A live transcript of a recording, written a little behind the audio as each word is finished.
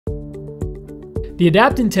The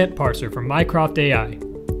Adapt Intent Parser from Mycroft AI.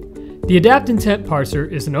 The Adapt Intent Parser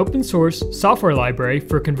is an open source software library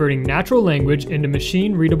for converting natural language into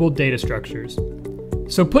machine-readable data structures.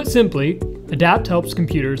 So put simply, Adapt helps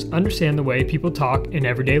computers understand the way people talk in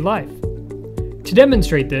everyday life. To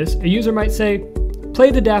demonstrate this, a user might say,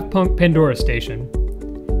 "Play the Daft Punk Pandora station."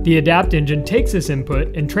 The Adapt engine takes this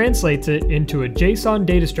input and translates it into a JSON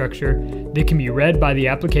data structure that can be read by the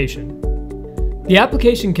application. The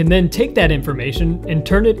application can then take that information and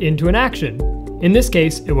turn it into an action. In this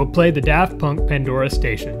case, it will play the Daft Punk Pandora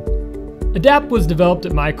station. Adapt was developed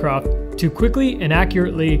at Mycroft to quickly and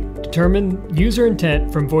accurately determine user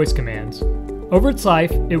intent from voice commands. Over its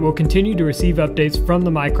life, it will continue to receive updates from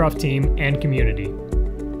the Mycroft team and community.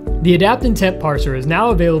 The Adapt Intent Parser is now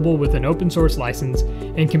available with an open source license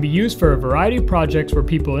and can be used for a variety of projects where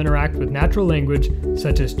people interact with natural language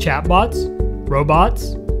such as chatbots,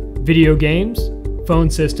 robots, video games,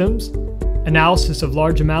 phone systems, analysis of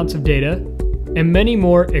large amounts of data, and many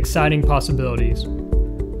more exciting possibilities.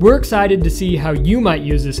 We're excited to see how you might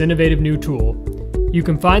use this innovative new tool. You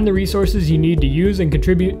can find the resources you need to use and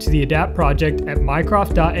contribute to the Adapt project at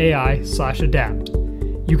mycroft.ai/adapt.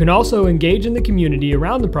 You can also engage in the community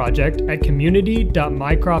around the project at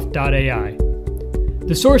community.mycroft.ai.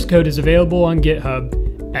 The source code is available on GitHub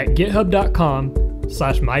at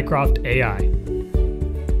github.com/mycroftai.